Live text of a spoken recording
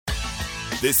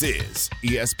This is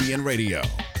ESPN Radio.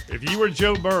 If you were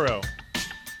Joe Burrow,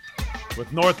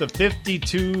 with north of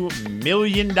 $52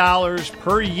 million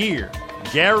per year,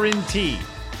 guaranteed,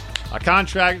 a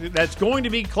contract that's going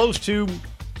to be close to,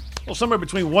 well, somewhere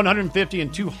between $150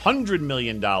 and $200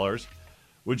 million,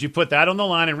 would you put that on the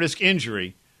line and risk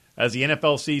injury as the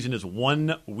NFL season is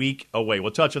 1 week away?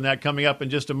 We'll touch on that coming up in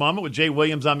just a moment with Jay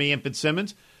Williams. I'm Ian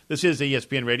Fitzsimmons. This is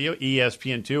ESPN Radio,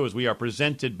 ESPN2, as we are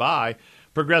presented by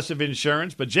Progressive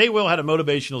Insurance. But Jay Will had a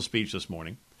motivational speech this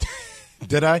morning.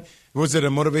 Did I? Was it a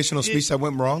motivational speech that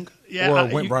went wrong? Yeah,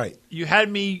 or went right? You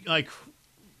had me like...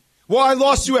 Well, I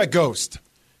lost you at Ghost.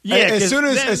 Yeah, as soon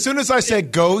as I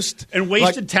said Ghost. And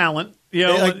wasted talent. You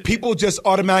know, like people just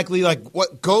automatically like,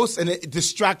 what, Ghost? And it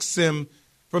distracts them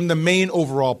from the main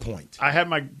overall point. I had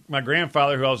my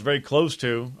grandfather, who I was very close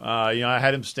to, I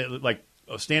had him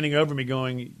standing over me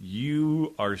going,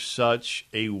 "You are such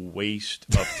a waste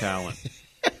of talent."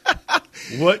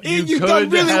 What you've done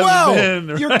really well. Been,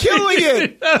 right? You're killing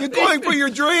it. You're going for your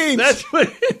dreams. That's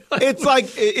what it's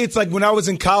like when I was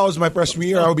in college my freshman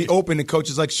year, I would be open and coach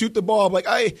is like, "Shoot the ball." I'm like,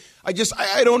 I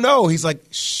don't know. He's like,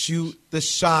 "Shoot the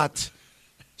shot.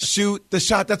 Shoot the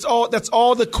shot." That's all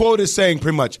the quote is saying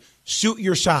pretty much. Shoot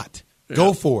your shot.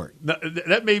 Go for it.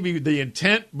 That may be the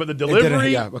intent, but the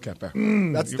delivery. Yeah, okay, fair.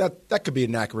 That could be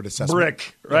an accurate assessment.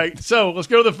 Brick, right? So let's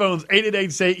go to the phones.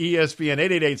 888-SAY-ESPN,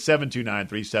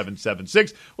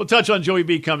 888-729-3776. We'll touch on Joey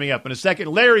B coming up in a second.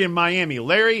 Larry in Miami.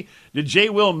 Larry, did Jay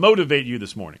Will motivate you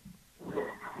this morning?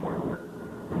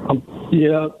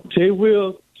 Yeah, Jay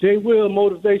Will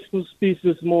motivational speech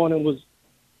this morning was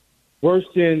worse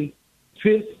than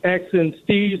Fitz asking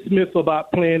Steve Smith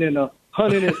about playing in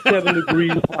 107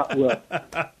 degrees hot weather.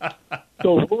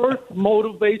 The worst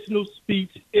motivational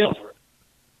speech ever.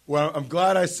 Well, I'm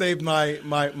glad I saved my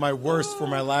worst for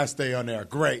my last day on air.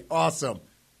 Great. Awesome.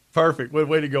 Perfect.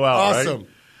 Way to go out, awesome. Right?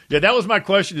 Yeah, that was my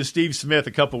question to Steve Smith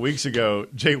a couple weeks ago.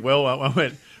 Jay Will, I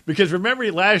went, because remember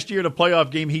last year in a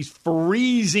playoff game, he's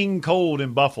freezing cold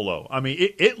in Buffalo. I mean,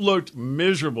 it looked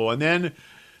miserable. And then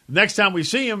next time we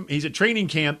see him, he's at training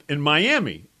camp in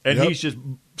Miami, and he's just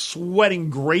sweating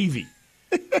gravy.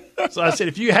 So I said,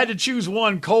 if you had to choose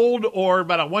one, cold or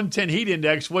about a 110 heat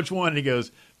index, which one? And he goes,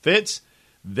 Fitz,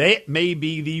 that may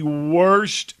be the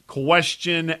worst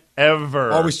question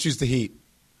ever. Always choose the heat.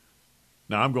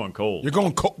 No, I'm going cold. You're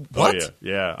going cold? What? Oh,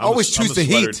 yeah. Always choose the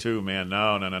heat too, man.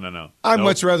 No. I'd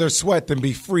much rather sweat than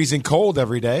be freezing cold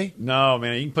every day. No,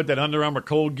 man. You can put that Under Armour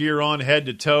cold gear on head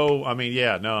to toe. I mean,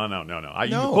 yeah, no. You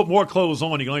can put more clothes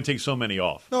on. You can only take so many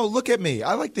off. No, look at me.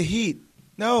 I like the heat.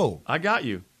 No. I got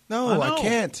you. No, I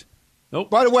can't. Nope.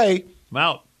 By the way, I'm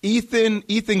out. Ethan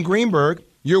Greenberg,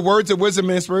 your words of wisdom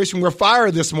and inspiration were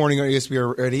fired this morning on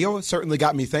ESPN Radio. It certainly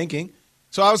got me thinking.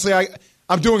 So obviously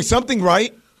I'm doing something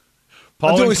right.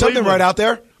 I'm doing something right out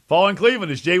there. Paul in Cleveland,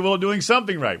 is Jay Will doing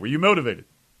something right? Were you motivated?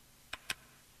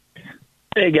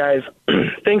 Hey, guys.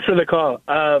 Thanks for the call.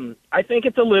 I think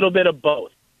it's a little bit of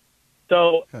both.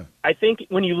 So I think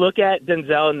when you look at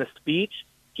Denzel in the speech,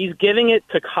 he's giving it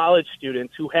to college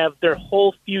students who have their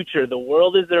whole future. The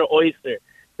world is their oyster.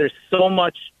 There's so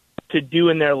much to do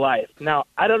in their life. Now,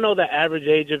 I don't know the average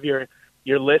age of your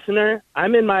listener.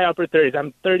 I'm in my upper 30s.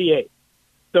 I'm 38.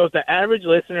 So if the average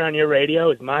listener on your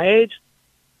radio is my age,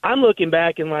 I'm looking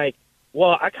back and like,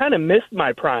 well, I kind of missed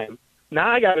my prime. Now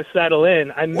I got to settle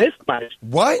in. I missed my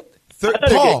what?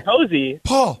 Paul, get cozy.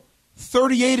 Paul,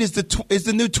 38 is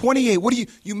the new 28. What do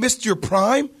you missed your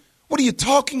prime? What are you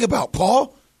talking about,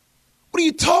 Paul? What are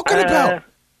you talking about?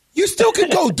 You still can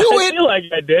go do it. I feel like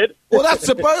I did. Well, that's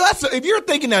if you're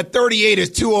thinking that 38 is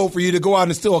too old for you to go out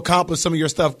and still accomplish some of your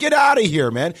stuff, get out of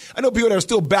here, man. I know people that are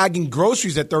still bagging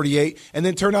groceries at 38 and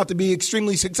then turn out to be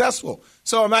extremely successful.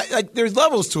 So there's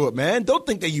levels to it, man. Don't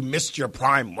think that you missed your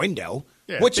prime window.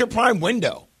 Yeah. What's your prime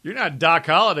window? You're not Doc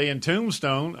Holliday in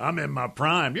Tombstone. I'm in my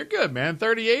prime. You're good, man.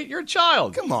 38, you're a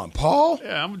child. Come on, Paul.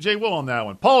 Yeah, I'm Jay Will on that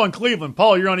one. Paul in Cleveland.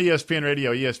 Paul, you're on ESPN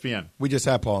Radio, ESPN. We just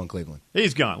had Paul in Cleveland.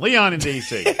 He's gone. Leon in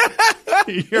D.C.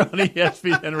 You're on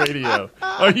ESPN Radio.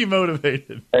 Are you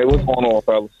motivated? Hey, what's going on,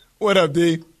 fellas? What up,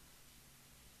 D?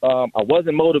 I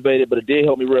wasn't motivated, but it did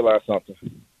help me realize something.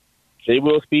 Jay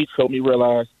Will's speech helped me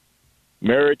realize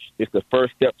marriage is the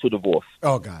first step to divorce.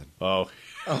 Oh, God. Oh,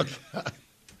 God.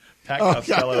 Pat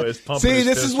Costello is pumping See, his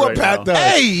this fist is what right Pat now. does.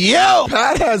 Hey, yo!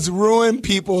 Pat has ruined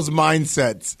people's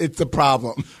mindsets. It's the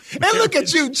problem. And look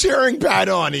at you cheering Pat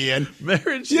on, Ian.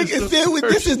 Marriage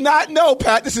This is not, no,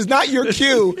 Pat, this is not your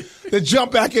cue to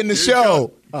jump back in the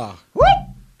show. Come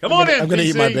on in, I'm going to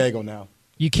eat PC. my bagel now.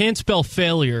 You can't spell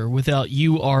failure without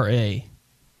URA.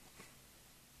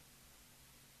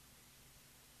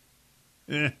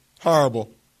 Eh,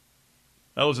 Horrible.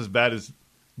 that was as bad as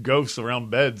ghosts around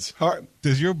beds.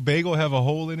 Does your bagel have a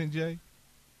hole in it, Jay?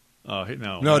 Oh,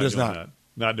 no. No, it does not. That.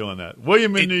 Not doing that.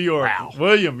 William in New York. Wow.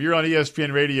 William, you're on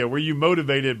ESPN Radio. Were you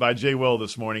motivated by Jay Will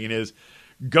this morning and his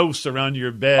ghosts around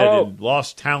your bed and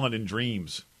lost talent and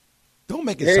dreams? Don't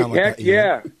make it sound like that.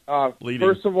 Yeah.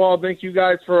 First of all, thank you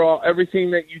guys for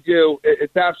everything that you do.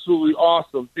 It's absolutely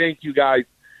awesome. Thank you guys.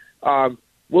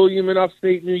 William in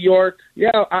upstate New York.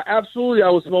 Yeah, I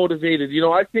was motivated.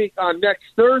 I think next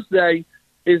Thursday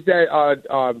is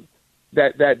that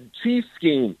Chiefs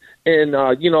game. And,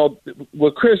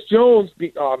 with Chris Jones,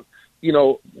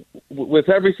 with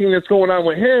everything that's going on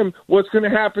with him, what's going to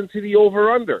happen to the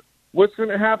over-under? What's going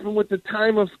to happen with the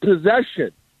time of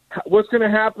possession? What's going to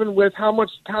happen with how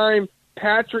much time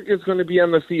Patrick is going to be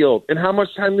on the field and how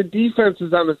much time the defense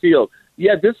is on the field?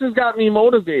 Yeah, this has got me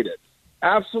motivated.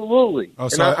 Absolutely. Oh,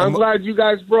 so I'm glad you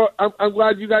guys brought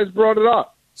it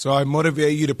up. So I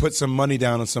motivated you to put some money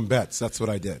down on some bets. That's what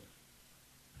I did.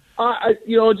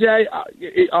 Jay,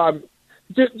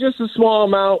 just a small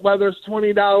amount, whether it's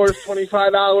 $20,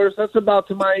 $25, that's about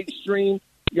to my extreme.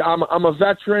 Yeah, I'm a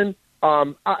veteran.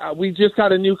 We just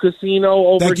got a new casino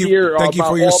over here. Thank you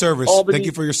for your service. Albany. Thank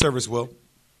you for your service, Will.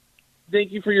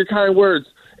 Thank you for your kind words.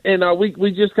 And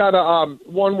we just got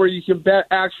one where you can bet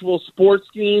actual sports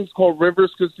games called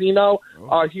Rivers Casino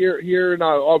here in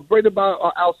right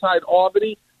about outside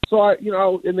Albany. So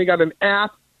and they got an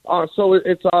app. So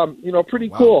it's pretty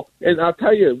cool. And I'll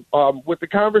tell you, with the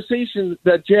conversation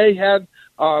that Jay had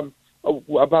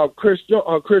about Chris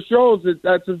Jones,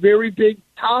 that's a very big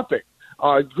topic.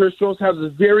 Chris Jones has a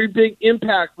very big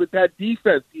impact with that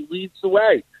defense. He leads the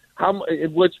way,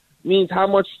 which means how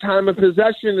much time of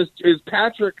possession is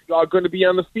Patrick going to be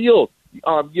on the field.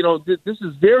 This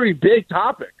is very big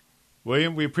topic.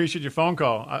 William, we appreciate your phone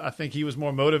call. I think he was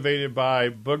more motivated by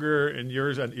Booger and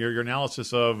your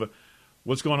analysis of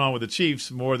what's going on with the Chiefs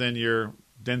more than your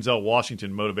Denzel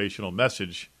Washington motivational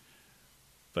message.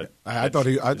 But I thought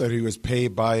he was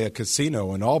paid by a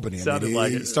casino in Albany. He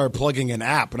started plugging an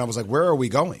app, and I was like, "Where are we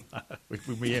going?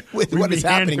 What is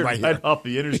happening right here?" Off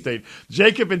the interstate.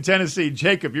 Jacob in Tennessee.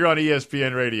 Jacob, you're on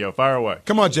ESPN Radio. Fire away.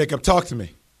 Come on, Jacob, talk to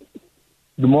me.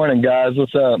 Good morning, guys.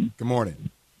 What's up? Good morning.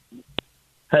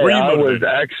 Hey, I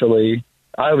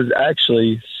was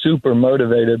actually super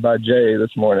motivated by Jay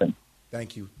this morning.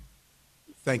 Thank you,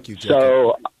 Jacob.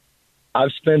 So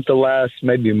I've spent the last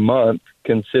maybe month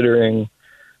considering,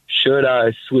 should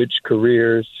I switch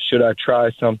careers? Should I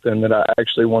try something that I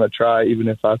actually want to try, even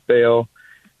if I fail?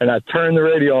 And I turned the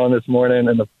radio on this morning,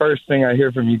 and the first thing I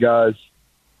hear from you guys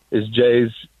is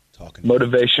Jay's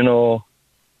motivational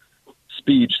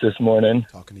speech this morning.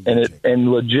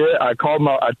 And legit, I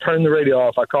turned the radio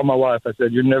off. I called my wife. I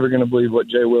said, "You're never going to believe what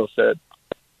Jay Will said."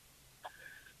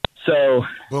 So,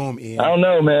 boom, Ian. I don't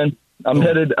know, man. I'm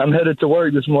headed to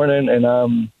work this morning, and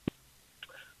I'm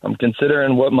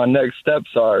considering what my next steps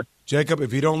are. Jacob,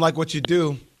 if you don't like what you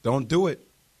do, don't do it.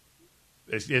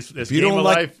 It's game of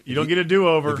life. You don't get a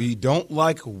do-over. If you don't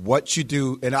like what you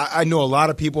do, and I know a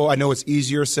lot of people, I know it's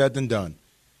easier said than done.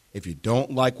 If you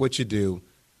don't like what you do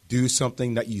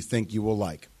something that you think you will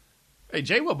like. Hey,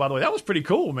 Jay Will, by the way, that was pretty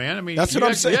cool, man. I mean, that's what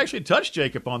I'm saying. You actually touched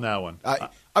Jacob on that one. I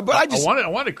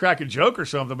wanted to crack a joke or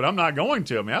something, but I'm not going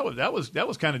to. I mean, that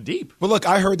was kind of deep. But look,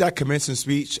 I heard that commencement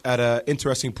speech at an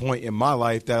interesting point in my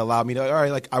life that allowed me to, all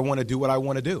right, like I want to do what I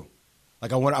want to do.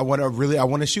 Like I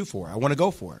want to shoot for it. I want to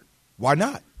go for it. Why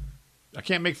not? I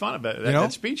can't make fun of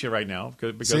that speech right now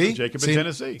because of Jacob in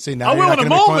Tennessee. See, now you're not going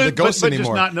to make fun of the ghosts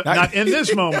anymore. Just not in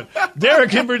this moment.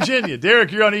 Derek in Virginia.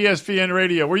 Derek, you're on ESPN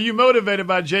Radio. Were you motivated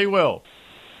by Jay Will?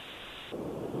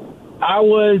 I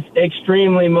was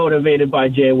extremely motivated by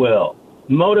Jay Will.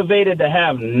 Motivated to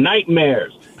have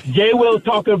nightmares. Jay Will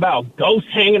talking about ghosts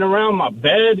hanging around my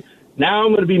bed. Now I'm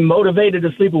going to be motivated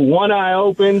to sleep with one eye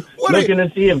open, looking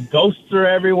to see if ghosts are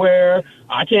everywhere.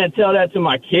 I can't tell that to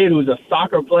my kid who's a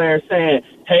soccer player saying,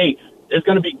 hey, there's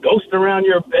going to be ghosts around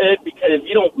your bed because if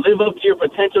you don't live up to your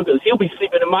potential, because he'll be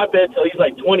sleeping in my bed till he's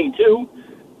like 22.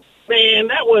 Man,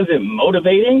 that wasn't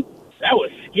motivating. That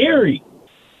was scary.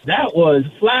 That was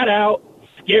flat out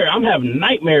scary. I'm having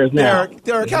nightmares now.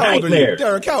 Derek, how old are you?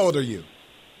 Derek, how old are you?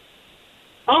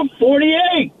 I'm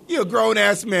 48. You're a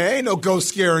grown-ass man. Ain't no ghost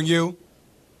scaring you.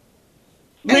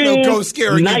 Ain't no ghost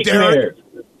scaring you, Derek.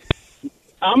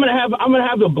 I'm gonna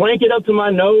have the blanket up to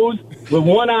my nose with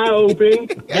one eye open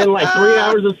and like 3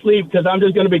 hours of sleep because I'm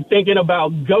just gonna be thinking about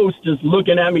ghosts just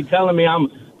looking at me, telling me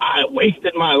I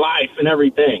wasted my life and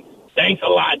everything. Thanks a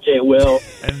lot, Jay Will.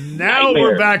 And now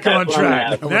we're back on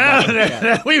track.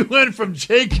 Now we went from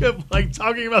Jacob like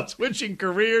talking about switching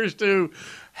careers to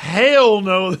Hell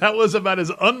no, that was about as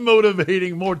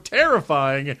unmotivating, more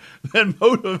terrifying than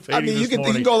motivating. I mean, you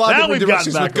this can go a lot of now different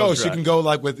directions with Ghost. track. You can go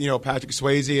like with Patrick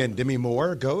Swayze and Demi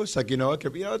Moore, Ghost. Like it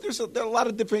could be, there are a lot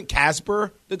of different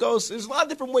Casper, the Ghost. There's a lot of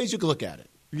different ways you can look at it.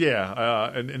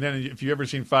 Yeah, and then if you've ever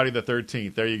seen Friday the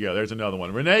 13th, there you go. There's another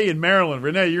one. Renee in Maryland.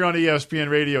 Renee, you're on ESPN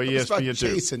Radio, ESPN2.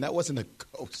 Jason, that wasn't a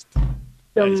ghost.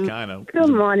 Nice, kind of. Good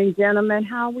morning, gentlemen.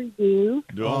 How we do?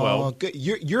 Doing well. Good.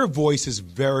 Your voice is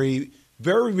very,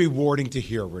 very rewarding to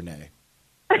hear, Renee.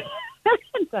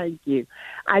 Thank you.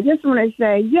 I just want to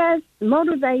say, yes,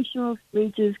 motivational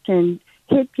speeches can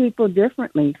hit people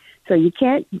differently. So you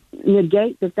can't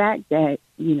negate the fact that,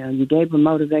 you gave a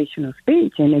motivational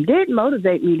speech, and it did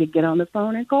motivate me to get on the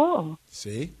phone and call.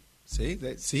 See,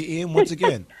 Ian, once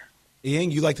again.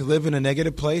 Ian, you like to live in a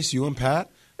negative place, you and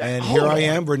Pat. And here I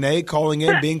am, Renee, calling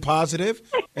in, being positive.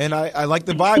 And I like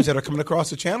the vibes that are coming across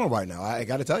the channel right now. I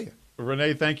got to tell you.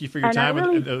 Renee, thank you for your time. Go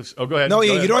ahead. No,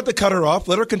 Ian, ahead. you don't have to cut her off.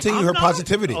 Let her continue her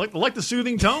positivity. I like the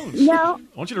soothing tones. No,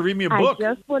 I want you to read me a book.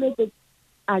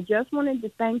 I just wanted to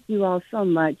thank you all so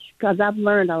much because I've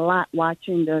learned a lot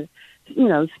watching the,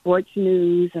 sports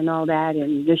news and all that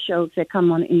and the shows that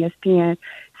come on ESPN.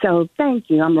 So thank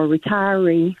you. I'm a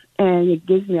retiree, and it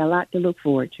gives me a lot to look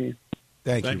forward to.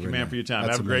 Thank you, man, for your time.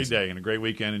 Have a great day and a great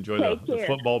weekend. Enjoy the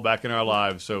football back in our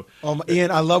lives. So,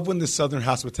 Ian, I love when the Southern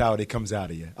hospitality comes out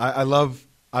of you. I love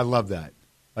that.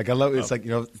 Like I love it's like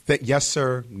yes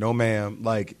sir, no ma'am.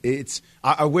 Like it's.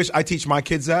 I wish I teach my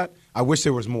kids that. I wish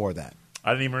there was more of that. I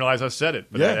didn't even realize I said it,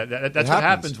 but that's what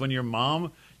happens when your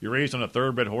mom. You're raised on a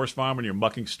thoroughbred horse farm and you're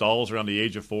mucking stalls around the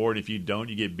age of 4, and if you don't,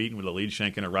 you get beaten with a lead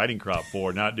shank and a riding crop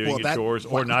for not doing your chores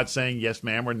or not saying yes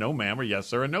ma'am or no ma'am or yes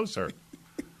sir and no sir.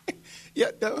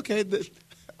 Yeah, okay.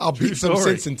 I'll beat some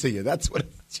sense into you. That's what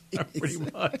it's pretty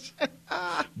much.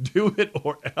 Do it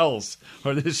or else,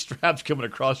 or this strap's coming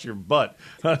across your butt.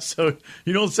 So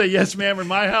you don't say yes, ma'am, in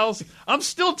my house. I'm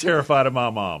still terrified of my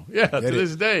mom. Yeah, to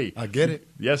this day. I get it.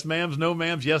 Yes, ma'ams, no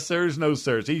ma'ams, yes, sirs, no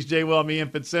sirs. He's Jay Will, me,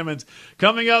 and Fitzsimmons.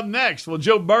 Coming up next, will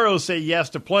Joe Burrow say yes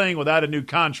to playing without a new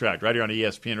contract? Right here on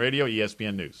ESPN Radio,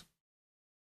 ESPN News.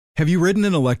 Have you ridden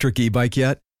an electric e-bike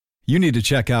yet? You need to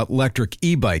check out Lectric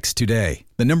E-Bikes today,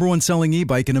 the #1 selling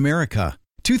e-bike in America.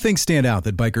 Two things stand out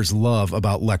that bikers love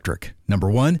about Lectric.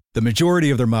 Number one, the majority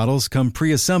of their models come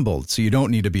pre-assembled, so you don't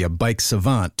need to be a bike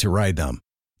savant to ride them.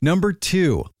 Number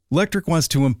two, Lectric wants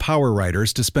to empower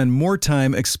riders to spend more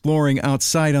time exploring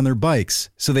outside on their bikes,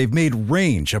 so they've made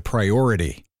range a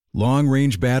priority.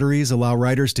 Long-range batteries allow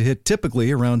riders to hit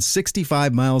typically around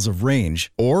 65 miles of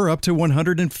range, or up to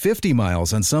 150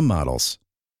 miles on some models.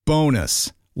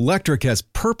 Bonus! Lectric has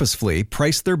purposefully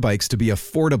priced their bikes to be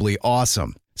affordably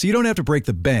awesome, so you don't have to break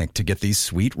the bank to get these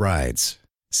sweet rides.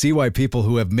 See why people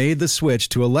who have made the switch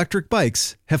to electric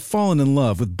bikes have fallen in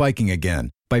love with biking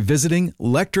again by visiting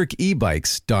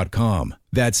lectricebikes.com.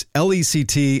 That's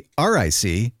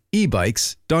LECTRIC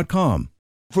ebikes.com.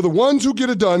 For the ones who get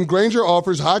it done, Grainger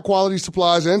offers high-quality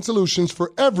supplies and solutions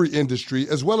for every industry,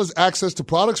 as well as access to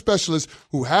product specialists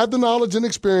who have the knowledge and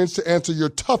experience to answer your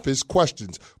toughest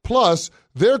questions. Plus,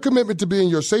 their commitment to being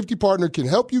your safety partner can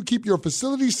help you keep your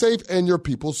facility safe and your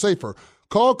people safer.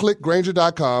 Call, click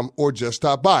Grainger.com, or just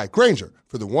stop by. Grainger,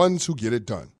 for the ones who get it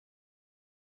done.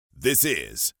 This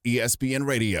is ESPN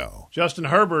Radio. Justin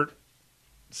Herbert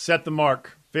set the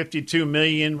mark, $52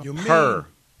 million per.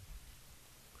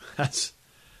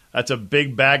 That's a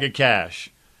big bag of cash.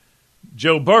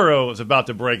 Joe Burrow is about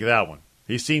to break that one.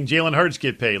 He's seen Jalen Hurts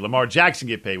get paid, Lamar Jackson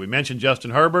get paid. We mentioned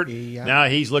Justin Herbert. Yeah. Now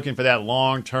he's looking for that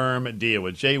long-term deal.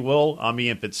 With Jay Will, I'm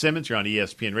Ian Fitzsimmons. You're on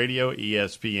ESPN Radio,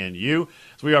 ESPNU.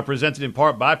 So we are presented in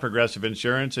part by Progressive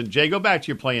Insurance. And Jay, go back to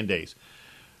your playing days.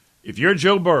 If you're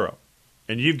Joe Burrow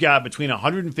and you've got between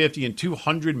 $150 and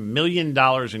 $200 million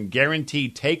in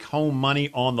guaranteed take-home money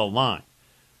on the line,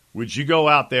 would you go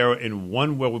out there in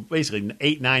basically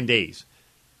 8-9 days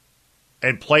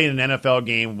and play in an NFL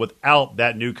game without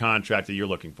that new contract that you're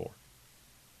looking for?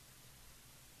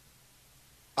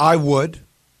 I would,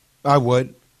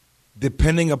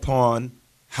 depending upon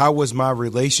how was my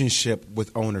relationship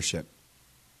with ownership.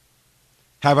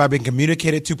 Have I been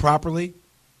communicated to properly?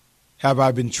 Have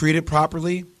I been treated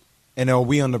properly? And are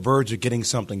we on the verge of getting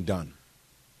something done?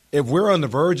 If we're on the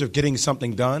verge of getting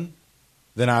something done,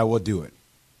 then I will do it.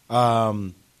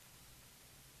 I'm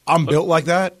built like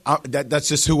that. That's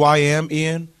just who I am,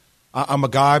 Ian. I'm a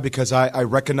guy because I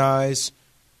recognize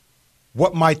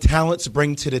what my talents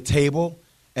bring to the table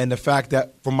and the fact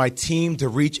that for my team to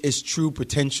reach its true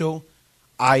potential,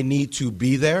 I need to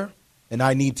be there and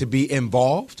I need to be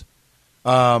involved.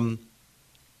 But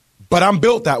I'm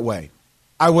built that way.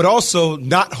 I would also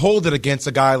not hold it against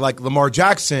a guy like Lamar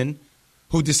Jackson,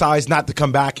 who decides not to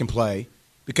come back and play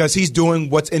because he's doing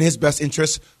what's in his best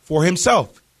interest for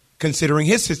himself, considering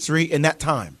his history in that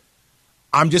time.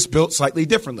 I'm just built slightly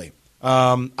differently.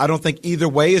 I don't think either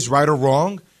way is right or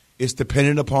wrong. It's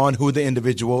dependent upon who the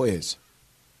individual is.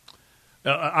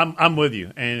 I'm with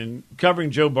you. And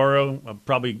covering Joe Burrow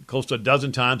probably close to a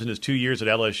dozen times in his 2 years at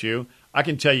LSU, I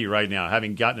can tell you right now,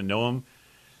 having gotten to know him,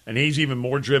 and he's even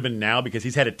more driven now because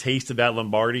he's had a taste of that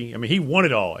Lombardi. I mean, he won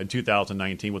it all in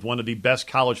 2019 with one of the best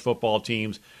college football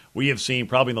teams we have seen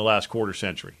probably in the last quarter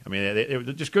century. I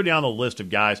mean, just go down the list of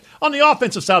guys on the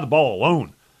offensive side of the ball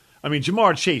alone. I mean,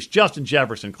 Jamar Chase, Justin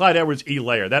Jefferson, Clyde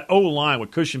Edwards-Helaire, that O-line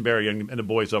with Cushenberry and the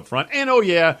boys up front, and,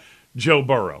 Joe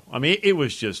Burrow. I mean, it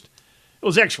was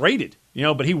X-rated,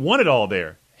 but he won it all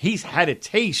there. He's had a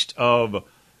taste of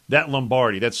that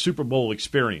Lombardi, that Super Bowl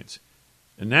experience.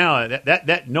 And now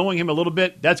that knowing him a little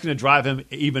bit, that's going to drive him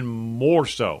even more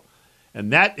so.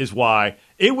 And that is why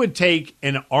it would take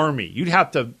an army. You'd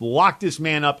have to lock this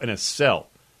man up in a cell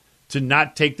to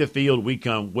not take the field week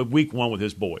one with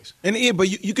his boys. And Ian,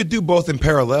 but you could do both in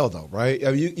parallel, though, right?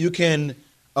 I mean, you can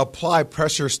apply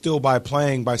pressure still by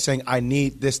saying, I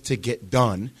need this to get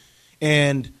done.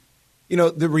 And,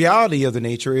 the reality of the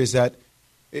nature is that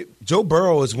Joe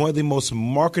Burrow is one of the most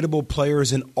marketable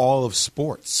players in all of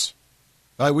sports.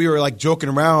 Like we were joking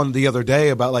around the other day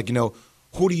about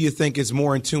who do you think is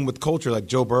more in tune with culture, like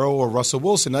Joe Burrow or Russell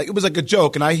Wilson? It was a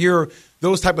joke, and I hear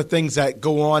those type of things that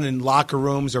go on in locker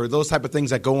rooms or those type of things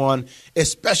that go on,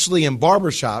 especially in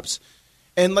barbershops.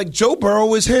 And Joe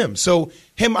Burrow is him, so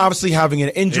him obviously having an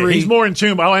injury, he's more in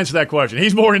tune. I'll answer that question.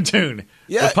 He's more in tune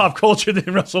with pop culture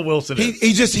than Russell Wilson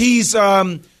is.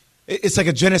 It's like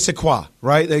a je ne sais quoi,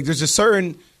 right? There's just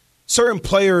certain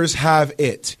players have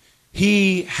it.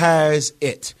 He has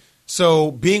it.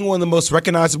 So being one of the most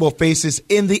recognizable faces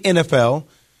in the NFL,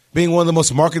 being one of the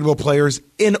most marketable players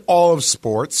in all of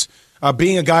sports,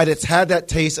 being a guy that's had that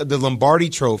taste of the Lombardi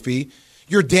Trophy,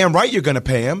 you're damn right you're going to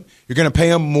pay him. You're going to pay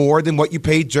him more than what you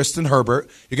paid Justin Herbert.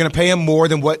 You're going to pay him more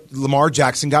than what Lamar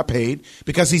Jackson got paid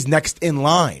because he's next in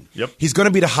line. Yep. He's going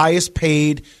to be the highest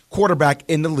paid quarterback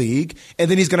in the league,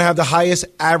 and then he's going to have the highest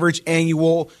average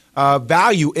annual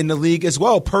value in the league as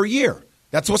well per year.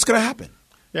 That's what's going to happen.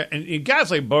 Yeah, and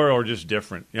guys like Burrow are just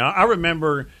different. I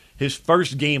remember his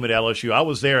first game at LSU. I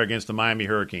was there against the Miami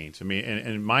Hurricanes. I mean,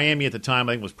 and Miami at the time,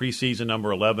 I think, was preseason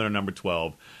number 11 or number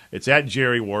 12. It's at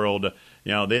Jerry World.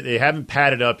 They haven't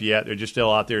padded up yet. They're just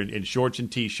still out there in shorts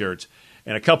and T-shirts.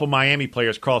 And a couple Miami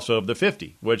players cross over the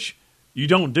 50, which you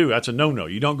don't do. That's a no-no.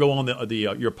 You don't go on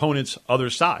your opponent's other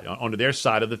side, onto their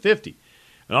side of the 50.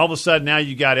 And all of a sudden now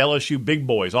you got LSU big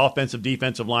boys, offensive,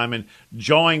 defensive linemen,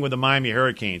 jawing with the Miami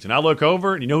Hurricanes. And I look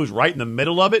over, and you know who's right in the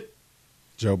middle of it?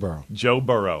 Joe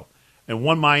Burrow. And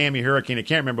one Miami Hurricane, I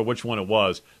can't remember which one it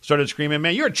was, started screaming,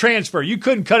 man, you're a transfer. You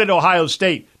couldn't cut it at Ohio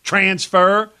State.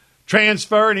 Transfer.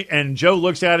 And Joe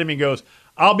looks at him and goes,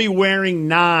 I'll be wearing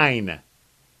 9.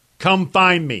 Come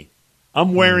find me.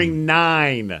 I'm wearing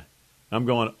 9. I'm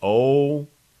going, oh,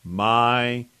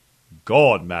 my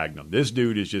God, Magnum. This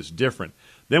dude is just different.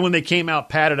 Then when they came out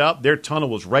padded up, their tunnel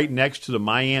was right next to the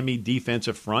Miami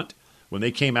defensive front. When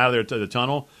they came out of there to the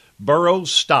tunnel, Burrow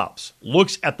stops,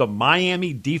 looks at the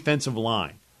Miami defensive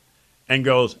line, and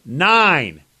goes,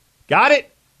 9. Got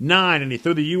it? 9. And he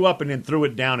threw the U up and then threw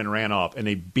it down and ran off. And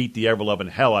they beat the ever-loving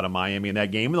hell out of Miami in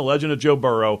that game. And the legend of Joe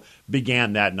Burrow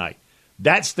began that night.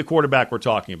 That's the quarterback we're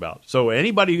talking about. So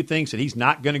anybody who thinks that he's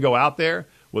not going to go out there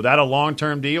without a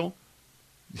long-term deal,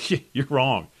 you're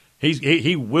wrong.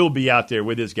 He will be out there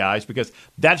with his guys because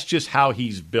that's just how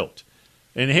he's built.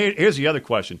 And here's the other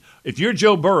question. If you're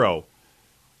Joe Burrow,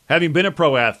 having been a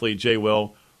pro athlete, Jay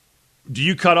Will, do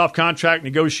you cut off contract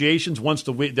negotiations once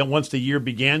the year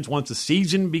begins, once the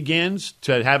season begins,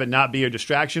 to have it not be a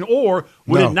distraction? Or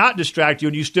would it not distract you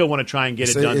and you still want to try and get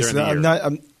it done during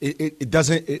the year? It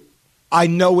doesn't. I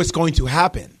know it's going to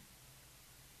happen.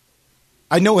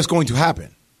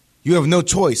 You have no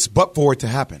choice but for it to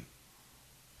happen.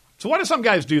 So why do some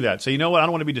guys do that? Say, you know what, I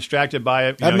don't want to be distracted by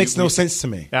it. That makes no sense to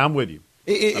me. Yeah, I'm with you.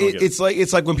 It's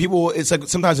like when people. It's like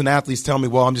sometimes when athletes tell me,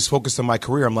 "Well, I'm just focused on my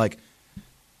career." I'm like,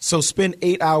 so spend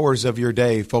 8 hours of your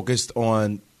day focused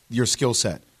on your skill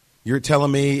set. You're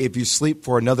telling me if you sleep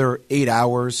for another 8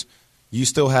 hours, you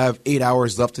still have 8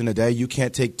 hours left in a day. You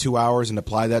can't take 2 hours and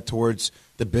apply that towards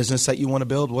the business that you want to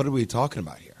build. What are we talking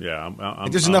about here? Yeah,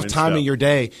 there's enough time in your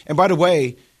day. And by the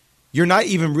way, you're not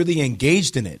even really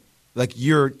engaged in it. Like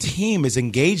your team is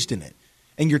engaged in it,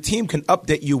 and your team can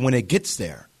update you when it gets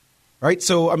there, right?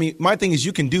 So, I mean, my thing is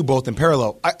you can do both in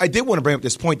parallel. I did want to bring up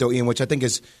this point, though, Ian, which I think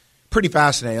is pretty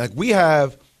fascinating. Like we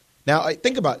have now, I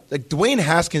think about Dwayne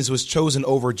Haskins was chosen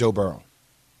over Joe Burrow.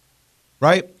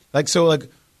 right? Like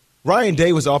Ryan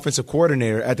Day was offensive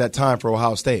coordinator at that time for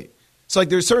Ohio State. So, like,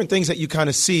 there's certain things that you kind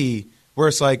of see where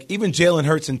it's like even Jalen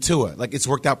Hurts and Tua, like it's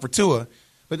worked out for Tua.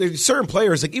 But there's certain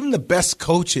players, like even the best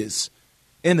coaches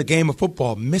in the game of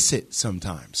football miss it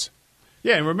sometimes.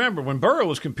 Yeah, and remember, when Burrow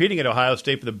was competing at Ohio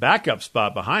State for the backup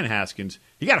spot behind Haskins,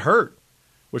 he got hurt,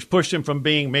 which pushed him from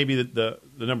being maybe the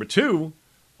number 2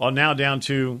 on now down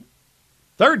to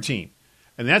third team.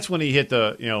 And that's when he hit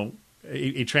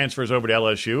he transfers over to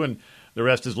LSU, and the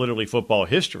rest is literally football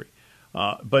history.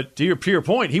 But to your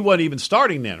point, he wasn't even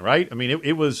starting then, right? I mean,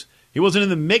 he wasn't in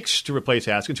the mix to replace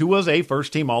Haskins, who was a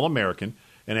first-team All-American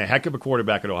and a heck of a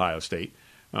quarterback at Ohio State.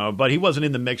 But he wasn't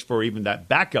in the mix for even that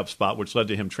backup spot, which led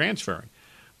to him transferring.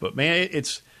 But, man,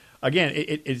 here's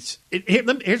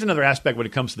another aspect when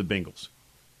it comes to the Bengals.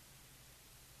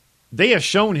 They have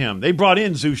shown him. They brought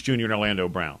in Zeus Jr. and Orlando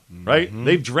Brown, right? Mm-hmm.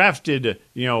 They've drafted,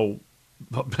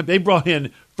 they brought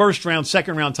in first-round,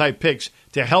 second-round type picks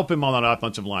to help him on that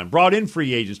offensive line. Brought in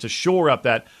free agents to shore up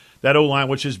that O-line,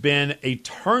 which has been a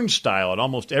turnstile at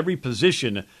almost every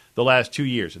position the last 2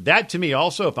 years. That, to me,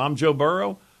 also, if I'm Joe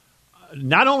Burrow,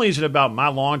 not only is it about my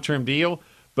long-term deal,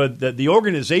 but the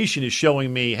organization is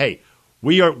showing me, hey,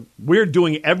 we're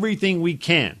doing everything we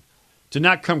can to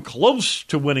not come close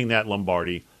to winning that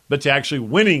Lombardi, but to actually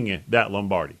winning that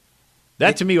Lombardi.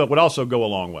 That, to me, would also go a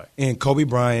long way. And Kobe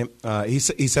Bryant, he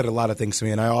said a lot of things to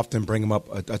me, and I often bring him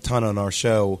up a ton on our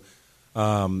show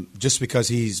just because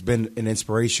he's been an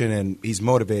inspiration and he's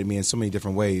motivated me in so many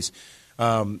different ways.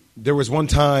 There was one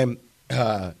time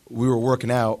we were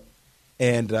working out,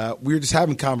 and we were just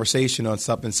having conversation on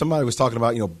something. Somebody was talking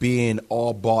about, being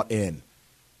all bought in,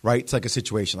 right? It's like a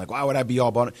situation. Like, why would I be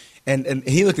all bought in? And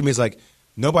he looked at me and was like,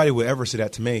 nobody would ever say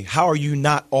that to me. How are you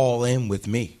not all in with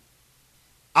me?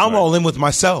 I'm all in with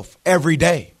myself every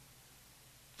day.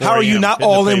 How are you not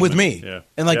all in with me? Yeah.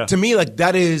 And, to me,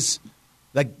 that is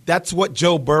 – that's what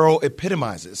Joe Burrow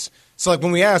epitomizes. So,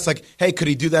 when we ask, hey, could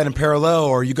he do that in parallel,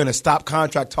 or are you going to stop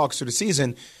contract talks for the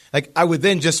season? I would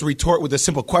then just retort with a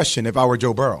simple question if I were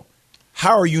Joe Burrow.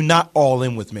 How are you not all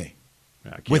in with me?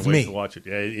 I can't wait to watch it.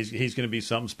 Yeah, he's going to be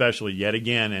something special yet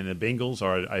again, and the Bengals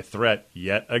are a threat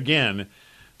yet again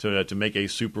to make a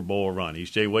Super Bowl run. He's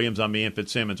Jay Williams. I'm Ian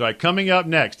Fitzsimmons. All right, coming up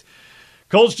next,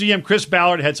 Colts GM Chris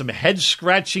Ballard had some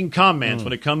head-scratching comments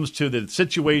when it comes to the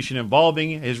situation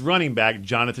involving his running back,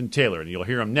 Jonathan Taylor. And you'll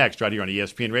hear him next right here on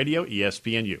ESPN Radio,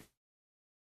 ESPNU.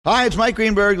 Hi, it's Mike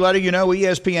Greenberg letting you know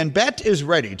ESPN Bet is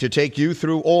ready to take you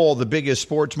through all the biggest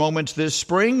sports moments this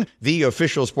spring. The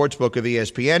official sportsbook of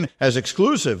ESPN has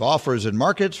exclusive offers and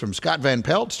markets from Scott Van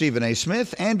Pelt, Stephen A.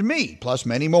 Smith, and me, plus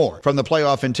many more. From the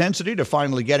playoff intensity to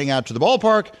finally getting out to the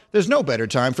ballpark, there's no better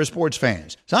time for sports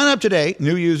fans. Sign up today.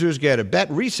 New users get a bet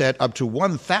reset up to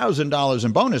 $1,000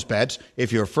 in bonus bets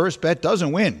if your first bet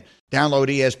doesn't win. Download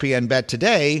ESPN Bet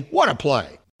today. What a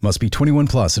play. Must be 21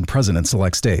 plus and present in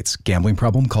select states. Gambling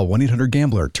problem? Call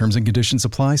 1-800-GAMBLER. Terms and conditions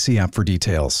apply. See app for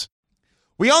details.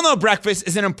 We all know breakfast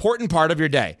is an important part of your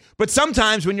day. But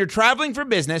sometimes when you're traveling for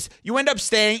business, you end up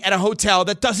staying at a hotel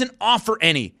that doesn't offer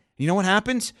any. You know what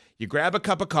happens? You grab a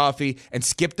cup of coffee and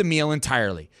skip the meal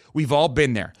entirely. We've all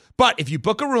been there. But if you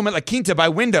book a room at La Quinta by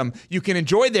Wyndham, you can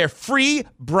enjoy their free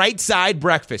Bright Side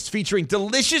breakfast featuring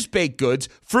delicious baked goods,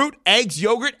 fruit, eggs,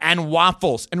 yogurt, and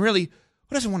waffles. And really,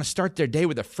 who doesn't want to start their day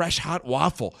with a fresh, hot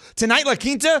waffle? Tonight, La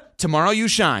Quinta, tomorrow you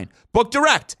shine. Book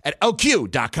direct at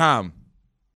LQ.com.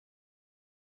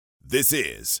 This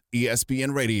is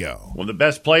ESPN Radio. One of the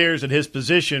best players at his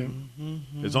position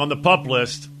is on the PUP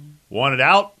list. Wanted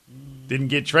out, didn't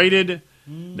get traded.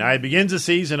 Now he begins the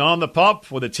season on the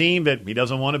PUP with a team that he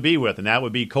doesn't want to be with, and that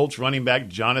would be Colts running back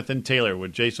Jonathan Taylor.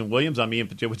 With Jason Williams, I'm Ian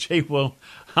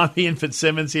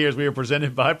Fitzsimmons here as we are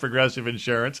presented by Progressive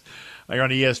Insurance. You're on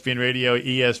ESPN Radio,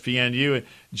 ESPNU.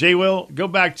 Jay Will, go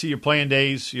back to your playing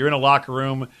days. You're in a locker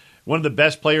room. One of the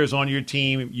best players on your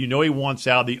team. You know he wants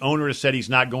out. The owner has said he's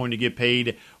not going to get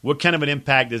paid. What kind of an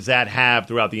impact does that have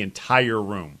throughout the entire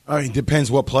room? It depends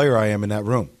what player I am in that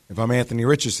room. If I'm Anthony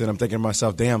Richardson, I'm thinking to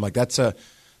myself, damn, that's a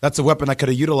weapon I could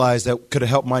have utilized that could have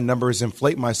helped my numbers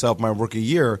inflate myself my rookie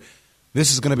year.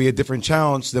 This is going to be a different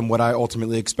challenge than what I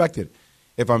ultimately expected.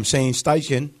 If I'm Shane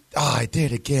Steichen, I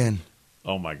did again.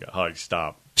 Oh, my God.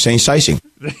 Stop. Shane Steichen.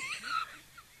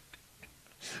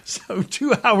 So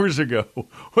 2 hours ago,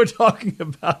 we're talking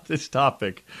about this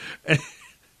topic.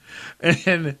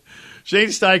 And Shane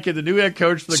Steichen, the new head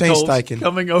coach for the Colts,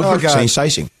 coming over. Oh, God. Shane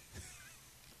Steichen.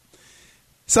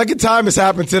 Second time it's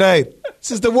happened today. This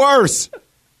is the worst.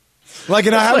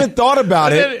 And I haven't thought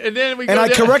about it. And I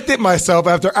corrected myself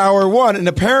after hour one, and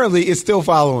apparently it's still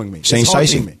following me. Shane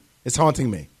Steichen. It's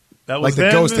haunting me. like the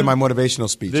then. ghost in my motivational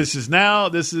speech. This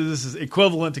is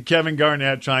equivalent to Kevin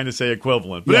Garnett trying to say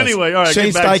equivalent. But Yes. anyway, all right.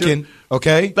 Shane Steichen,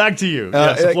 okay? Back to you.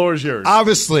 Yes, the floor is yours.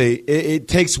 Obviously, it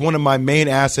takes one of my main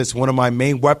assets, one of my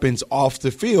main weapons off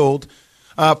the field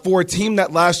for a team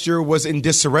that last year was in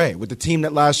disarray, with the team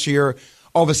that last year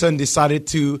all of a sudden decided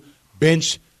to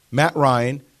bench Matt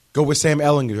Ryan, go with Sam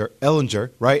Ehlinger,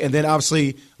 right? And then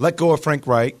obviously let go of Frank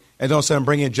Reich, and then all of a sudden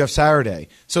bring in Jeff Saturday.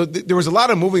 So there was a lot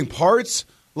of moving parts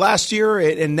last year,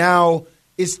 and now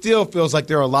it still feels like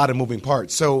there are a lot of moving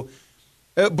parts. So,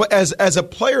 but as a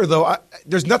player, though,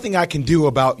 there's nothing I can do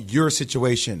about your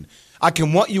situation. I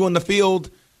can want you on the field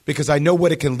because I know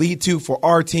what it can lead to for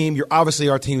our team. You're obviously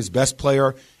our team's best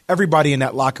player. Everybody in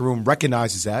that locker room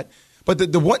recognizes that.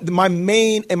 But my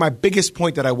main and my biggest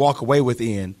point that I walk away with,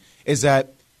 Ian, is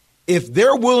that if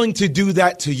they're willing to do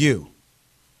that to you,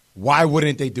 why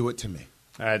wouldn't they do it to me?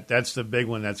 That's the big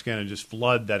one that's going to just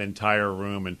flood that entire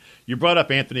room. And you brought up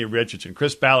Anthony Richardson.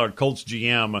 Chris Ballard, Colts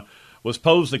GM, was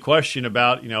posed the question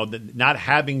about not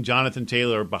having Jonathan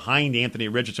Taylor behind Anthony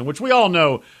Richardson, which we all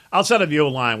know outside of the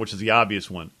O-line, which is the obvious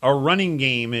one. Our running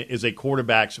game is a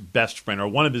quarterback's best friend or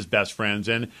one of his best friends.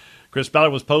 And Chris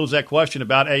Ballard was posed that question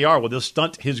about AR. Will this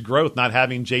stunt his growth not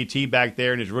having JT back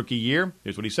there in his rookie year?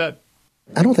 Here's what he said.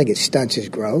 I don't think it stunts his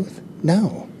growth.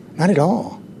 No, not at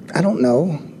all. I don't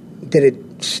know. Did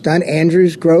it stunt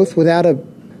Andrew's growth without a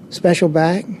special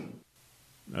back?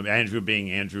 I mean, Andrew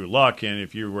being Andrew Luck, and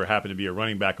if you were happen to be a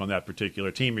running back on that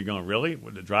particular team, you're going, really?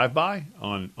 Would a drive-by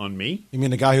on me? You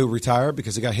mean the guy who retired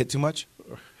because he got hit too much?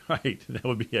 Right. That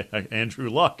would be Andrew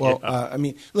Luck. Well, yeah. I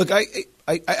mean, look,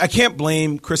 I can't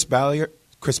blame Chris Ballard.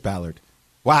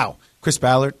 Wow. Chris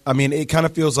Ballard. I mean, it kind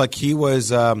of feels like he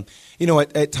was,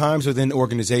 at times within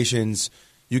organizations,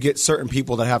 you get certain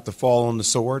people that have to fall on the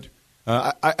sword.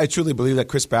 I truly believe that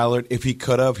Chris Ballard, if he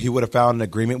could have, he would have found an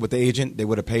agreement with the agent. They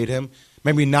would have paid him.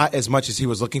 Maybe not as much as he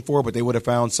was looking for, but they would have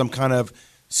found some kind of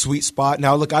sweet spot.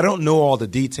 Now, look, I don't know all the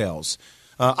details.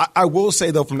 I will say,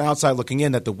 though, from the outside looking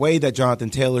in, that the way that Jonathan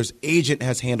Taylor's agent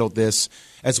has handled this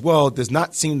as well does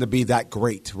not seem to be that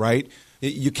great, right?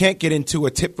 You can't get into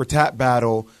a tit-for-tat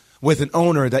battle with an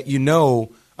owner that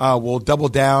will double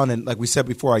down, and like we said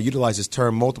before, I utilize this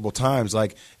term multiple times,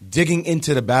 like digging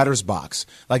into the batter's box.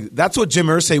 Like that's what Jim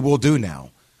Irsay will do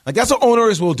now. Like that's what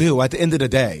owners will do at the end of the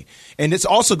day. And this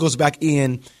also goes back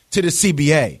in to the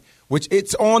CBA, which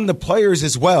it's on the players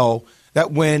as well,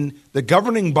 that when the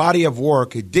governing body of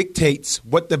work dictates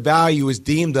what the value is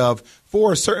deemed of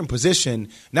for a certain position,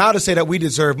 now to say that we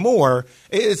deserve more,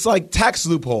 it's like tax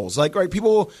loopholes. Like, right,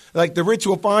 people, like the rich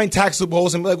will find tax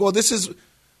loopholes and be like, well, this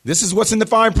is what's in the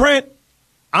fine print.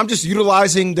 I'm just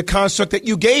utilizing the construct that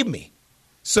you gave me.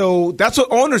 So that's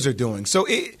what owners are doing. So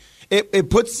it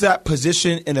puts that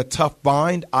position in a tough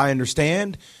bind, I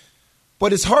understand.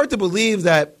 But it's hard to believe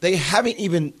that they haven't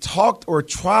even talked or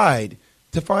tried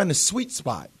to find a sweet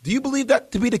spot. Do you believe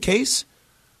that to be the case?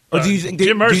 Or do you think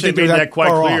Jim Irsay made that quite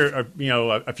clear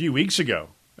a few weeks ago.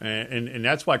 And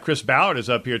that's why Chris Ballard is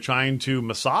up here trying to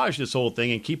massage this whole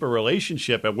thing and keep a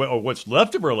relationship, or what's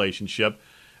left of a relationship,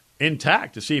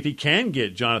 intact to see if he can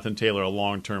get Jonathan Taylor a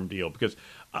long-term deal. Because,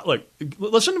 look,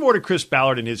 listen more to Chris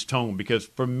Ballard and his tone, because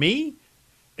for me,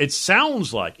 it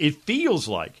feels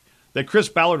like that Chris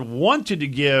Ballard wanted to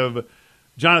give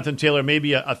Jonathan Taylor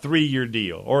maybe a 3-year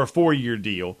deal or a 4-year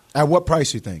deal. At what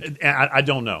price, you think? I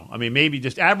don't know. I mean, maybe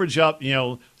just average up,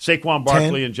 Saquon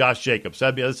Barkley 10? and Josh Jacobs.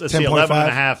 That'd be, let's say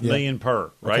 $11.5 million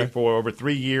per, right, for over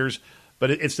 3 years. But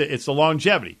it's the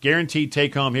longevity. Guaranteed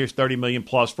take home, here's $30 million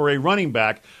plus for a running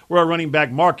back. We're a running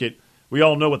back market. We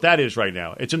all know what that is right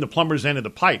now. It's in the plumber's end of the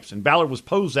pipes. And Ballard was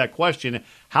posed that question,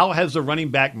 how has the running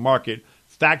back market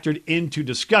factored into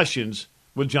discussions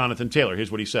with Jonathan Taylor?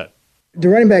 Here's what he said. The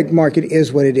running back market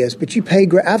is what it is, but you pay.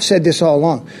 I've said this all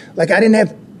along. Like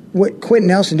Quentin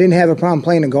Nelson didn't have a problem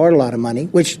playing a guard a lot of money,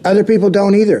 which other people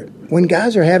don't either. When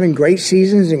guys are having great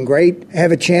seasons and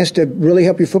have a chance to really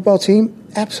help your football team,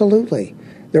 absolutely.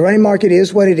 The running market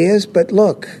is what it is, but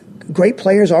look, great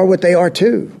players are what they are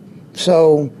too.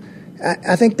 So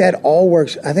I think that all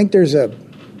works. I think there's a.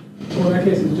 Well, in that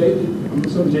case, I'm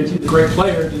assuming JT's a great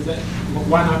player.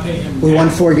 Why not pay him? We won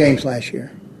 4 games last year.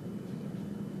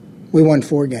 We won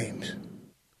 4 games.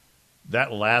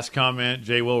 That last comment,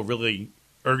 Jay Will, really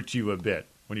irked you a bit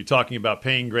when you're talking about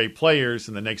paying great players,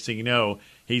 and the next thing you know,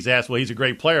 he's asked, well, he's a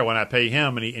great player, why not pay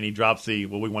him? And he drops we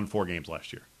won 4 games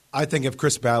last year. I think if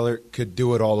Chris Ballard could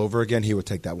do it all over again, he would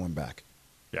take that one back.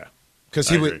 Yeah. Because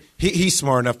he's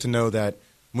smart enough to know that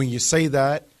when you say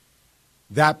that,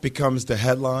 that becomes the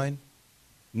headline,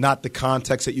 not the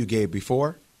context that you gave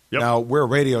before. Yep. Now, we're a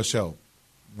radio show.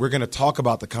 We're going to talk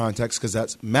about the context because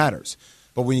that matters.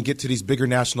 But when you get to these bigger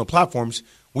national platforms,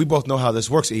 we both know how this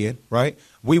works, Ian, right?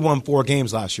 We won 4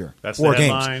 games last year. That's 4 the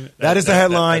games. headline. That is the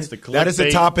headline. That is the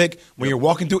clickbait. topic. When you're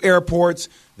walking through airports,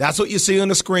 that's what you see on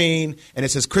the screen, and it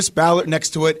says Chris Ballard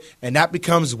next to it, and that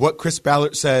becomes what Chris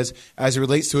Ballard says as it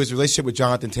relates to his relationship with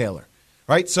Jonathan Taylor,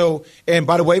 right? So, and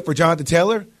by the way, for Jonathan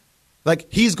Taylor,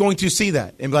 like, he's going to see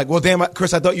that and be like, well, damn,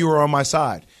 Chris, I thought you were on my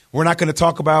side. We're not going to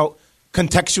talk about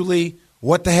contextually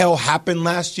what the hell happened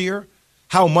last year,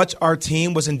 how much our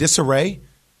team was in disarray,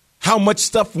 how much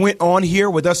stuff went on here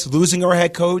with us losing our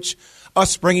head coach,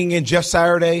 us bringing in Jeff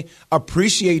Saturday,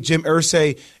 appreciate Jim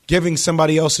Irsay giving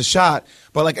somebody else a shot.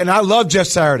 But like, and I love Jeff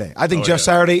Saturday. I think Jeff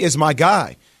Saturday is my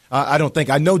guy. I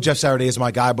know Jeff Saturday is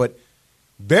my guy, but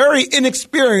very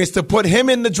inexperienced to put him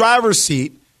in the driver's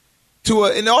seat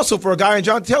and also for a guy in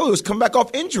John Taylor who's come back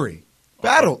off injury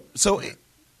battle. So,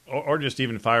 or just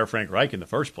even fire Frank Reich in the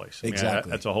first place. Exactly.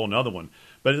 That's a whole nother one.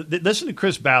 But listen to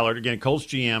Chris Ballard, again, Colts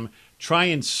GM, try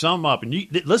and sum up. And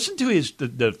listen to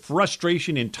the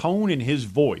frustration and tone in his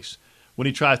voice when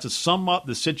he tries to sum up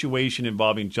the situation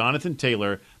involving Jonathan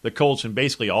Taylor, the Colts, and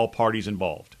basically all parties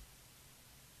involved.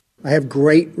 I have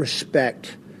great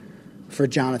respect for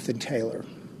Jonathan Taylor.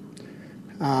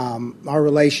 Our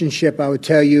relationship, I would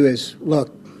tell you, is,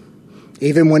 look,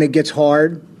 even when it gets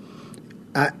hard,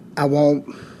 I won't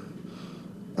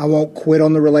quit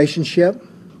on the relationship.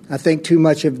 I think too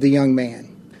much of the young man.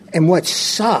 And what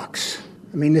sucks,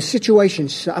 I mean, the situation,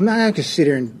 I'm not going to sit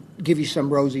here and give you some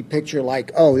rosy picture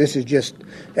like, oh, this is just,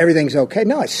 everything's okay.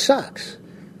 No, it sucks.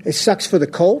 It sucks for the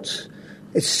Colts.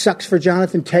 It sucks for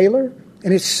Jonathan Taylor.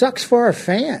 And it sucks for our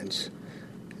fans.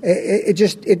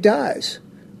 It does.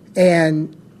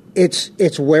 And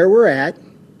it's where we're at,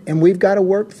 and we've got to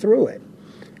work through it.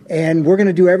 And we're going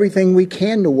to do everything we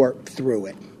can to work through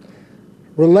it.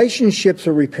 Relationships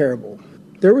are repairable.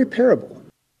 They're repairable.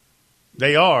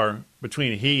 They are,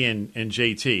 between he and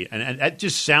JT. And that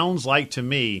just sounds like, to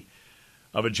me,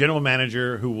 of a general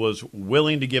manager who was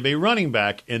willing to give a running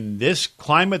back in this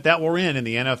climate that we're in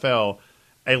the NFL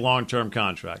a long-term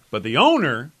contract. But the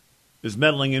owner is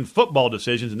meddling in football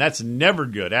decisions, and that's never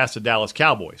good. Ask the Dallas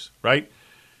Cowboys, right?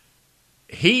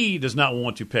 He does not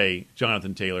want to pay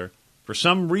Jonathan Taylor. For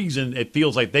some reason, it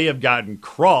feels like they have gotten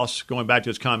cross, going back to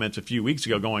his comments a few weeks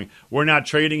ago, going, we're not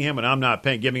trading him and I'm not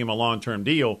giving him a long-term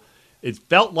deal. It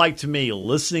felt like to me,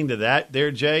 listening to that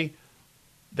there, Jay,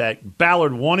 that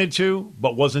Ballard wanted to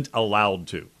but wasn't allowed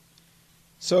to.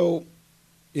 So,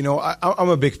 you know, I'm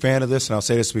a big fan of this, and I'll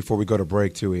say this before we go to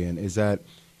break too, Ian, is that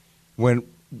when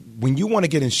you want to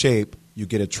get in shape, you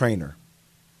get a trainer.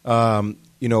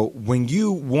 You know, when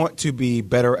you want to be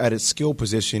better at a skill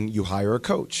position, you hire a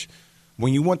coach.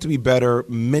 When you want to be better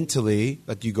mentally,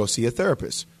 like, you go see a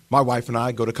therapist. My wife and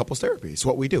I go to couples therapy. It's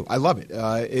what we do. I love it.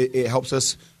 It helps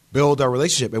us build our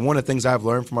relationship. And one of the things I've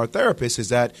learned from our therapist is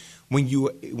that when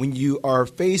you are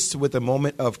faced with a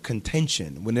moment of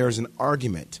contention, when there's an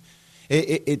argument,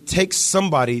 it takes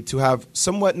somebody to have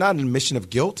somewhat, not an admission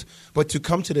of guilt, but to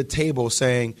come to the table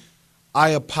saying, I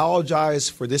apologize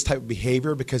for this type of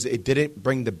behavior because it didn't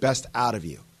bring the best out of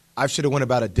you. I should have went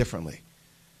about it differently.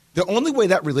 The only way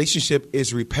that relationship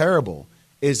is repairable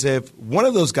is if one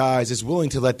of those guys is willing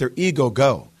to let their ego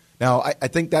go. Now, I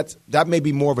think that may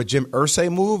be more of a Jim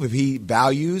Irsay move if he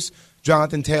values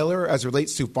Jonathan Taylor as it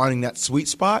relates to finding that sweet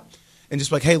spot and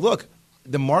just like, hey, look,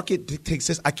 the market dictates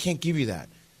this. I can't give you that.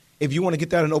 If you want to get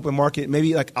that in open market,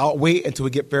 maybe like I'll wait until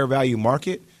we get fair value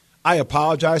market. I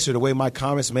apologize for the way my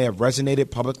comments may have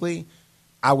resonated publicly.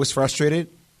 I was frustrated.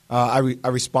 I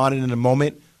responded in a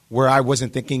moment where I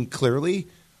wasn't thinking clearly.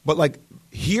 But, like,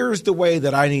 here's the way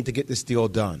that I need to get this deal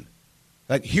done.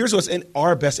 Like, here's what's in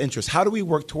our best interest. How do we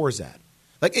work towards that?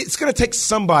 Like, it's going to take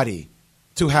somebody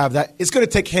to have that. It's going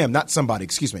to take him, not somebody.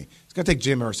 Excuse me. It's going to take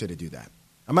Jim Irsay to do that.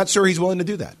 I'm not sure he's willing to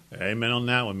do that. Amen on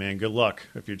that one, man. Good luck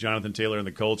if you're Jonathan Taylor and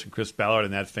the Colts and Chris Ballard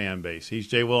and that fan base. He's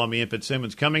Jay Will. I'm Ian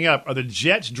Fitzsimmons. Coming up, are the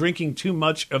Jets drinking too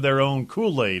much of their own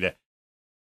Kool-Aid?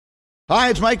 Hi,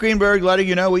 it's Mike Greenberg letting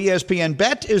you know ESPN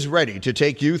Bet is ready to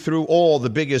take you through all the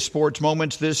biggest sports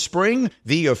moments this spring.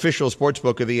 The official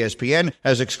sportsbook of ESPN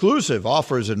has exclusive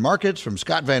offers and markets from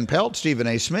Scott Van Pelt, Stephen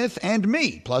A. Smith, and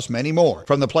me, plus many more.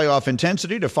 From the playoff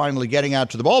intensity to finally getting out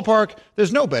to the ballpark,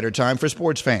 there's no better time for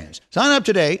sports fans. Sign up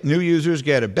today. New users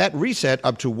get a bet reset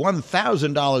up to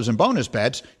 $1,000 in bonus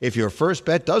bets if your first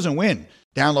bet doesn't win.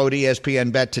 Download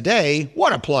ESPN Bet today.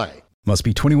 What a play. Must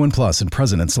be 21 plus and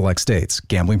present in select states.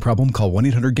 Gambling problem? Call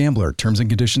 1-800-GAMBLER. Terms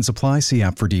and conditions apply. See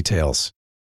app for details.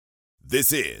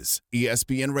 This is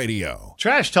ESPN Radio.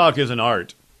 Trash talk is an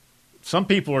art. Some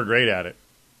people are great at it.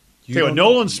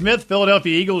 Nolan Smith,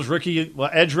 Philadelphia Eagles rookie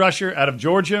edge rusher out of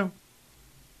Georgia,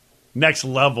 next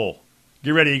level.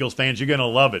 Get ready, Eagles fans. You're going to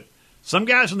love it. Some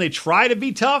guys, when they try to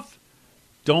be tough,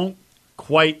 don't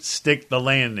quite stick the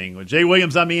landing. With Jay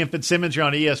Williams, I'm Ian Fitzsimmons. You're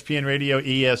on ESPN Radio,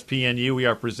 ESPNU. We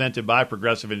are presented by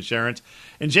Progressive Insurance.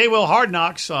 And Jay Will, Hard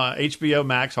Knocks, HBO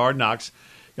Max, Hard Knocks.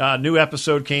 New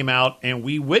episode came out, and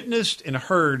we witnessed and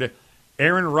heard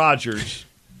Aaron Rodgers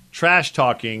trash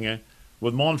talking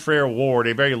with Monfrere Ward,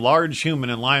 a very large human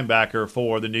and linebacker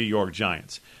for the New York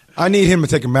Giants. I need him to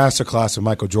take a master class with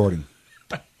Michael Jordan.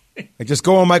 Like, just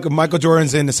go on Michael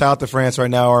Jordan's in the south of France right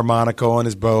now, or Monaco on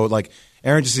his boat. Like,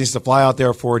 Aaron just needs to fly out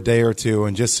there for a day or two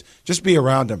and just be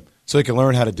around him so he can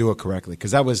learn how to do it correctly,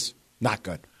 because that was not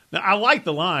good. Now, I like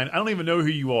the line, I don't even know who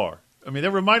you are. I mean,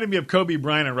 that reminded me of Kobe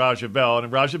Bryant and Raja Bell,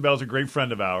 and Raja Bell's a great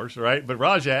friend of ours, right? But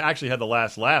Raja actually had the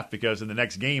last laugh because in the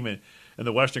next game in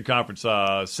the Western Conference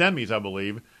semis, I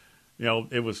believe,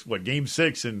 it was, Game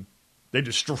 6, and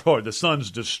the Suns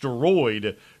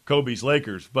destroyed Kobe's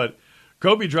Lakers. But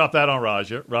Kobe dropped that on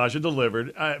Raja. Raja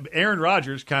delivered. Aaron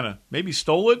Rodgers kind of maybe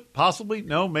stole it, possibly.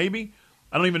 No, maybe.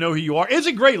 I don't even know who you are. It's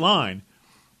a great line.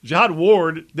 Jihad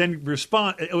Ward then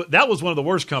respond. That was one of the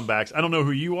worst comebacks. I don't know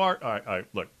who you are. All right,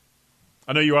 look.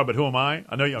 I know you are, but who am I?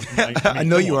 I know you. I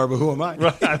know you are, but who am I?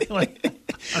 Right.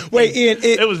 Wait, Ian.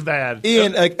 It was bad.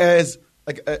 Ian, as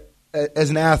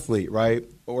an athlete, right?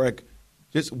 Or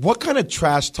just what kind of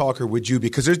trash talker would you be?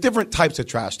 Because there's different types of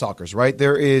trash talkers, right?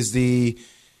 There is the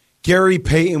Gary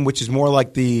Payton, which is more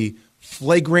like the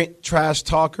flagrant trash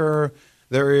talker.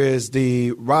 There is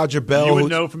the Raja Bell. You would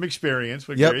know from experience.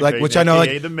 With Yep, Gary Payton, which I know.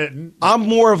 the mitten. I'm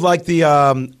more of like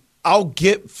the I'll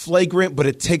get flagrant, but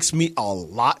it takes me a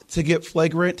lot to get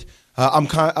flagrant.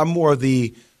 I'm more of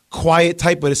the quiet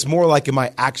type, but it's more like in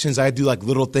my actions. I do like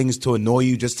little things to annoy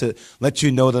you, just to let you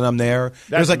know that I'm there.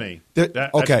 That's like, me. That's me.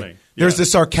 Yeah. There's the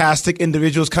sarcastic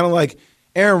individuals, kind of like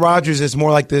Aaron Rodgers is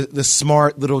more like the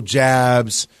smart little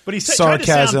jabs, but he's sarcasm.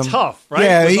 Trying to sound tough,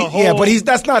 right? Yeah, but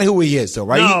that's not who he is, though,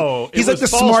 right? No, he's like the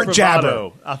smart jabber.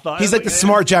 He's like the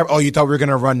smart jabber. Oh, you thought we were going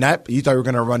to run that? You thought we were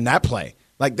going to run that play?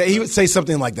 Like he would say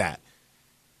something like that.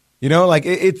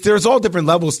 There's all different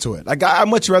levels to it. Like I'd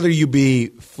much rather you be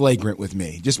flagrant with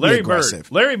me. Just be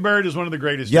aggressive. Larry Bird is one of the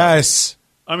greatest. Yes. Guys.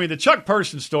 I mean, the Chuck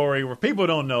Person story, where people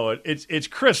don't know it. It's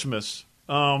Christmas.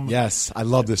 Yes, I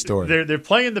love this story. They're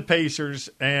playing the Pacers,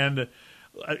 and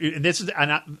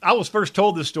I was first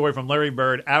told this story from Larry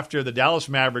Bird after the Dallas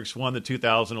Mavericks won the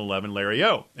 2011 Larry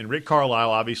O. And Rick Carlisle,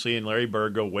 obviously, and Larry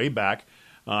Bird go way back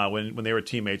when they were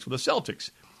teammates with the Celtics.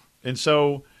 And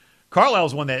so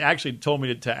Carlisle's the one that actually told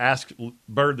me to ask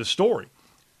Bird the story.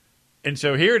 And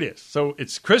so here it is. So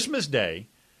it's Christmas Day,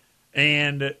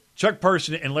 and Chuck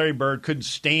Person and Larry Bird couldn't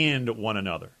stand one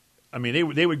another. I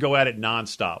mean, they would go at it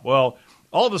nonstop. Well,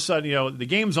 all of a sudden, the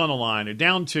game's on the line. They're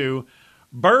down 2.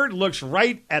 Bird looks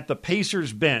right at the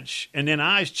Pacers bench and then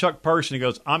eyes Chuck Person and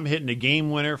goes, "I'm hitting a game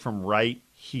winner from right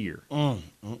here."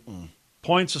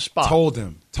 Points a spot. Told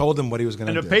him what he was going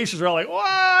to do. And the Pacers are all like, "What?"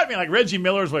 I mean, like Reggie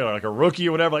Miller's like a rookie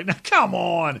or whatever. Like, now, come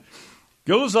on.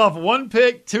 Goes off 1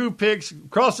 pick, 2 picks,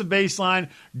 across the baseline,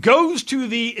 goes to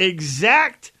the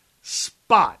exact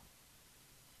spot.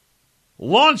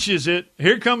 Launches it.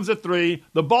 Here comes a 3.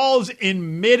 The ball's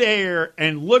in midair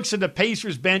and looks at the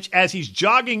Pacers bench as he's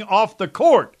jogging off the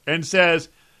court and says,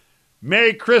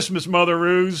 "Merry Christmas, Mother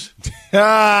Ruse."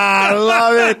 I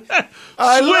love it.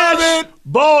 I love it.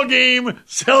 Ball game.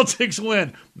 Celtics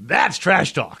win. That's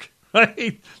trash talk.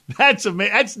 Right? That's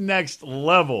amazing. That's next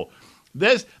level.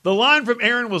 The line from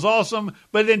Aaron was awesome,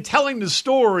 but then telling the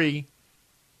story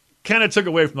kind of took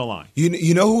away from the line.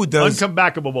 You know who does?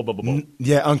 Uncomebackable.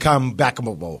 Yeah,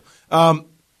 uncomebackable.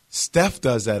 Steph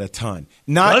does that a ton.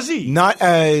 Does he? Not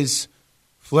as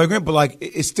flagrant, but like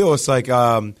it's like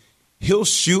he'll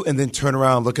shoot and then turn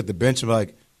around and look at the bench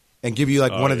and give you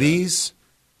one of these.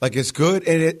 Like it's good.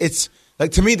 And it's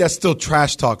like, to me, that's still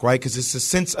trash talk, right? Because it's a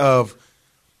sense of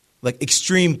like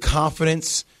extreme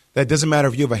confidence that doesn't matter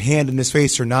if you have a hand in his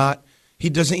face or not. He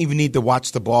doesn't even need to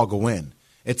watch the ball go in.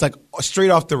 It's like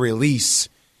straight off the release,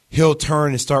 he'll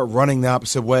turn and start running the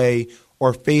opposite way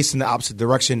or face in the opposite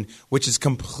direction, which is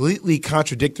completely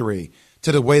contradictory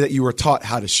to the way that you were taught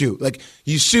how to shoot. Like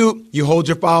you shoot, you hold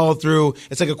your follow through.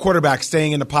 It's like a quarterback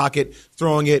staying in the pocket,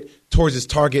 throwing it towards his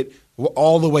target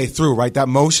all the way through, right? That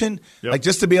motion, like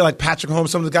just to be like Patrick Mahomes,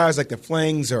 some of the guys like the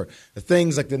flings or the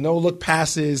things like the no-look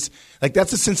passes, like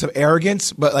that's a sense of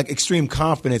arrogance, but like extreme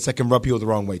confidence that can rub people the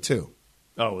wrong way too.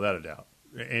 Oh, without a doubt.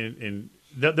 And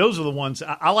those are the ones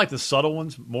I like, the subtle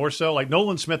ones more so. Like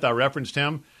Nolan Smith, I referenced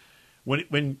him.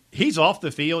 When he's off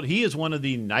the field, he is one of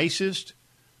the nicest,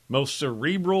 most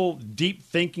cerebral, deep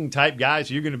thinking type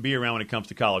guys you're going to be around when it comes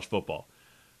to college football.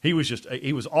 He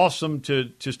was awesome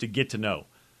to get to know.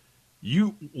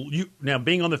 You now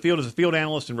being on the field as a field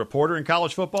analyst and reporter in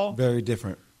college football, very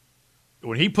different.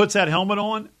 When he puts that helmet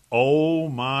on, oh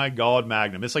my God,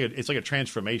 Magnum! It's like a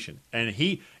transformation. And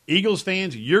Eagles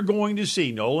fans, you're going to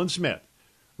see Nolan Smith,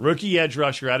 rookie edge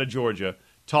rusher out of Georgia,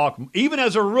 talk. Even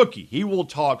as a rookie, he will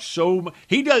talk so much.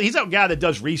 He's a guy that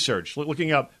does research,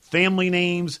 looking up family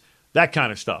names, that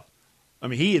kind of stuff. I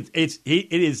mean, it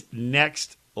is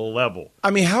next level.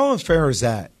 I mean, how unfair is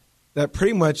that? That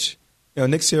pretty much,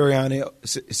 Nick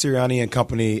Sirianni and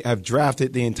company have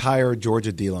drafted the entire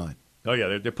Georgia D-line. Oh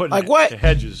yeah, they're putting what? The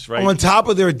hedges right on top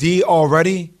of their D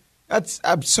already. That's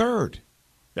absurd.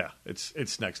 Yeah,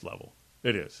 it's next level.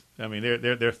 It is. I mean,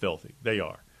 they're filthy. They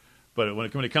are. But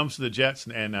when it comes to the Jets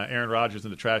and Aaron Rodgers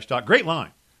and the trash talk, great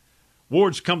line.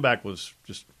 Ward's comeback was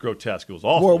just grotesque. It was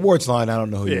awful. Ward's line, I don't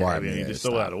know who you are. I mean, he just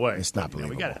threw that away. It's not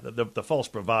believable. We got the false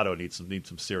bravado needs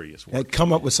some serious work.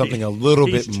 Come up with something a little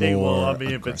bit more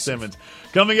aggressive. Fitzsimmons.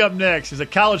 Coming up next is a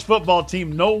college football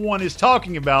team no one is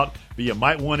talking about, but you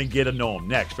might want to get to know them.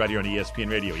 Next, right here on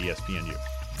ESPN Radio, ESPNU.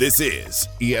 This is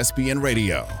ESPN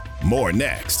Radio. More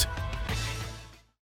next.